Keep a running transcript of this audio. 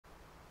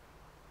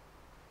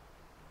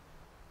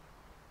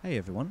Hey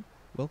everyone,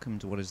 welcome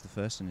to what is the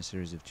first in a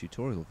series of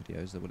tutorial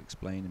videos that will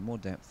explain in more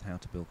depth how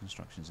to build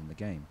constructions in the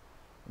game.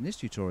 In this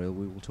tutorial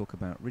we will talk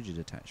about rigid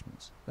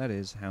attachments, that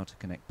is, how to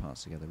connect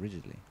parts together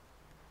rigidly.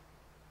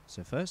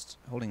 So first,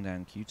 holding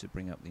down Q to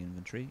bring up the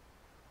inventory,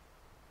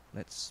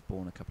 let's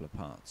spawn a couple of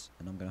parts,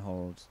 and I'm going to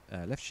hold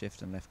left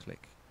shift and left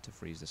click to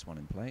freeze this one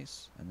in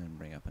place, and then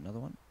bring up another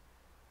one.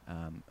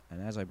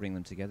 And as I bring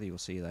them together you'll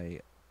see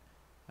they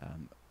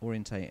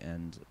orientate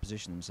and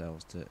position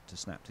themselves to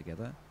snap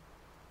together.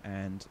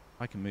 And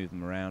I can move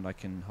them around. I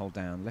can hold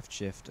down left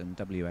shift and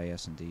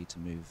WAS and D to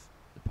move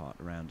the part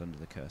around under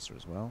the cursor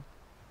as well.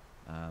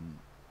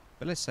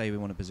 But let's say we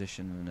want to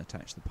position and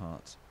attach the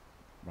part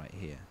right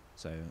here.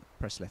 So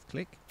press left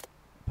click,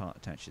 the part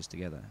attaches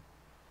together.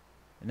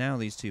 And now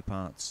these two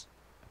parts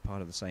are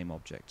part of the same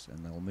object,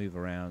 and they'll move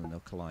around and they'll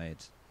collide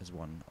as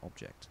one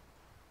object.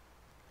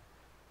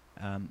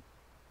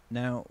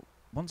 Now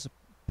once the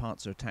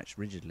parts are attached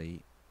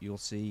rigidly, you'll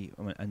see,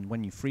 and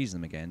when you freeze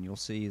them again, you'll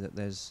see that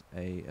there's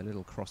a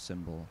little cross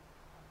symbol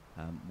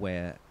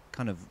where,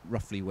 kind of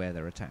roughly where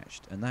they're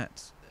attached, and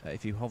that,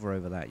 if you hover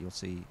over that, you'll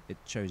see it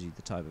shows you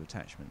the type of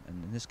attachment,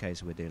 and in this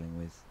case we're dealing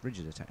with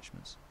rigid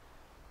attachments.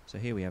 So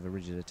here we have a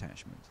rigid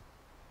attachment.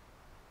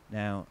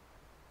 Now,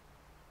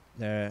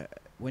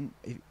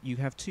 you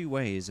have two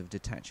ways of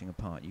detaching a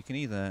part. You can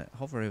either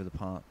hover over the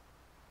part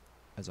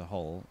as a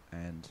whole,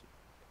 and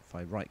if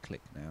I right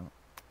click now,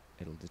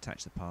 it'll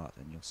detach the part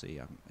and you'll see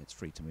it's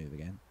free to move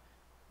again.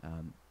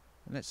 And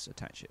let's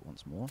attach it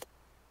once more.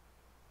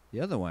 The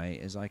other way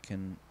is I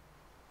can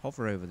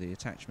hover over the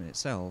attachment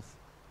itself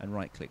and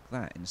right click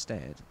that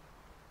instead.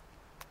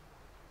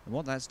 And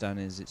what that's done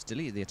is it's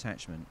deleted the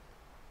attachment.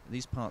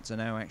 These parts are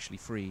now actually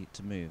free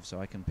to move,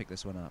 so I can pick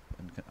this one up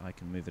and I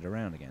can move it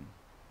around again.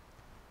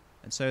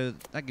 And so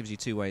that gives you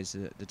two ways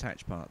to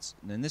detach parts.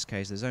 And in this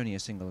case there's only a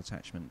single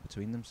attachment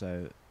between them,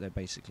 so they're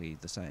basically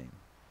the same.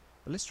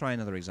 But let's try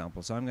another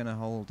example. So I'm going to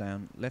hold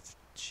down left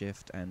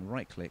shift and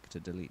right click to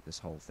delete this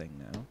whole thing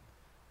now.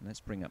 And let's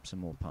bring up some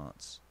more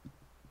parts.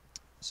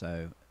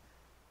 So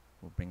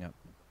we'll bring up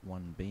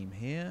one beam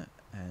here,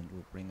 and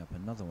we'll bring up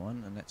another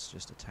one, and let's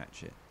just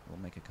attach it. We'll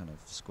make a kind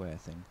of square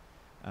thing.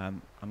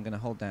 I'm going to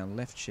hold down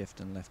left shift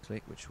and left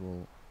click, which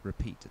will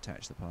repeat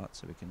attach the part,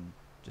 so we can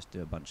just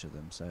do a bunch of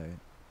them. So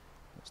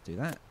let's do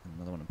that.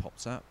 Another one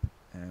pops up,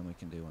 and we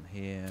can do one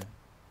here,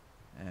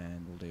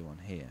 and we'll do one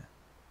here.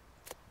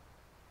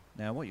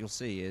 Now what you'll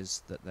see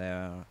is that there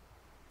are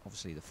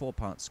obviously the four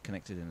parts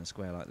connected in a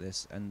square like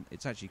this, and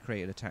it's actually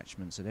created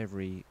attachments at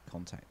every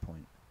contact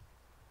point.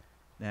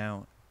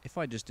 Now if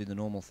I just do the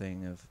normal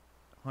thing of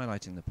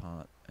highlighting the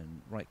part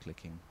and right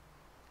clicking,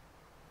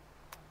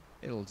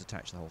 it'll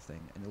detach the whole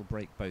thing and it'll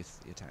break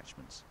both the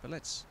attachments. But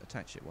let's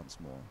attach it once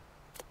more.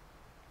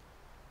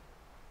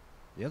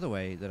 The other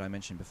way that I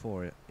mentioned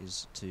before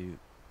is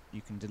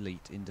you can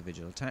delete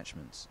individual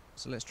attachments.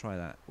 So let's try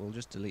that. We'll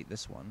just delete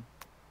this one.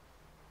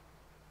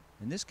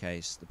 In this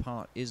case, the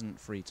part isn't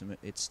free to move.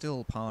 It's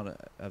still part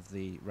of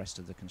the rest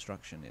of the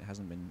construction. It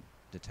hasn't been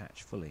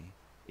detached fully,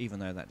 even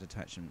though that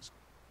detachment's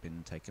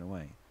been taken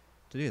away.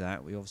 To do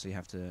that, we obviously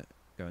have to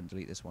go and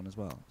delete this one as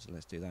well. So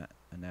let's do that,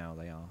 and now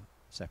they are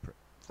separate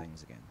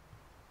things again,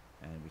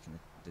 and we can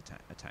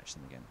attach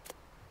them again.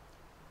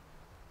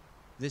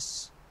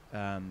 This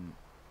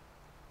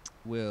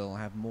will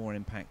have more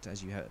impact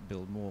as you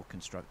build more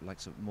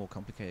more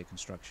complicated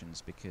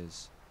constructions,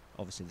 because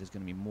obviously there's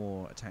going to be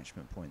more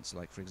attachment points.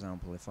 Like for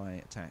example, if I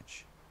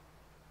attach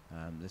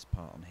this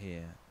part on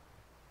here,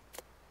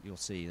 you'll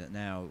see that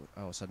now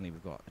suddenly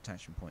we've got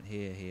attachment point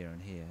here, here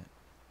and here,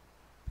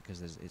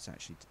 because it's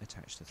actually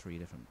attached to three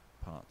different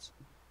parts,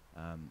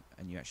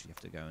 and you actually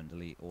have to go and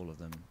delete all of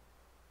them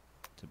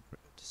to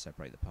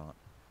separate the part,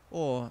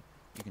 or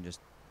you can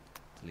just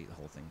delete the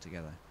whole thing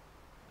together.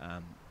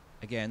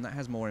 Again, that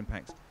has more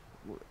impact.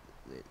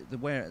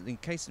 The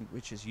case in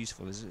which is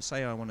useful is,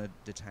 say I want to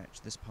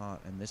detach this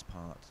part and this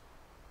part,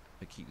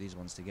 but keep these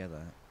ones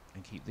together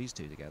and keep these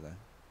two together.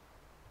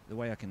 The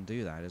way I can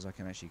do that is I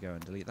can actually go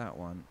and delete that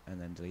one and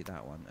then delete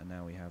that one, and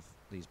now we have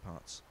these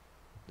parts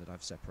that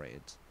I've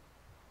separated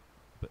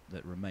but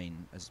that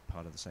remain as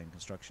part of the same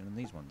construction, and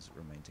these ones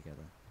remain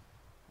together.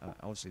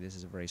 Obviously this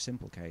is a very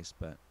simple case,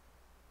 but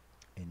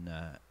in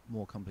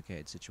more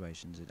complicated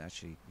situations it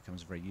actually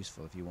becomes very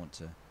useful if you want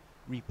to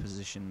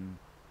reposition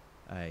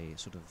a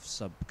sort of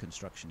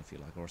sub-construction, if you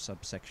like, or a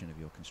subsection of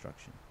your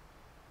construction.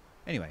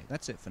 Anyway,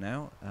 that's it for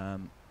now.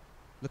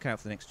 Look out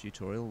for the next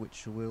tutorial,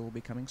 which will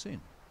be coming soon.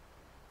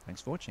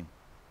 Thanks for watching.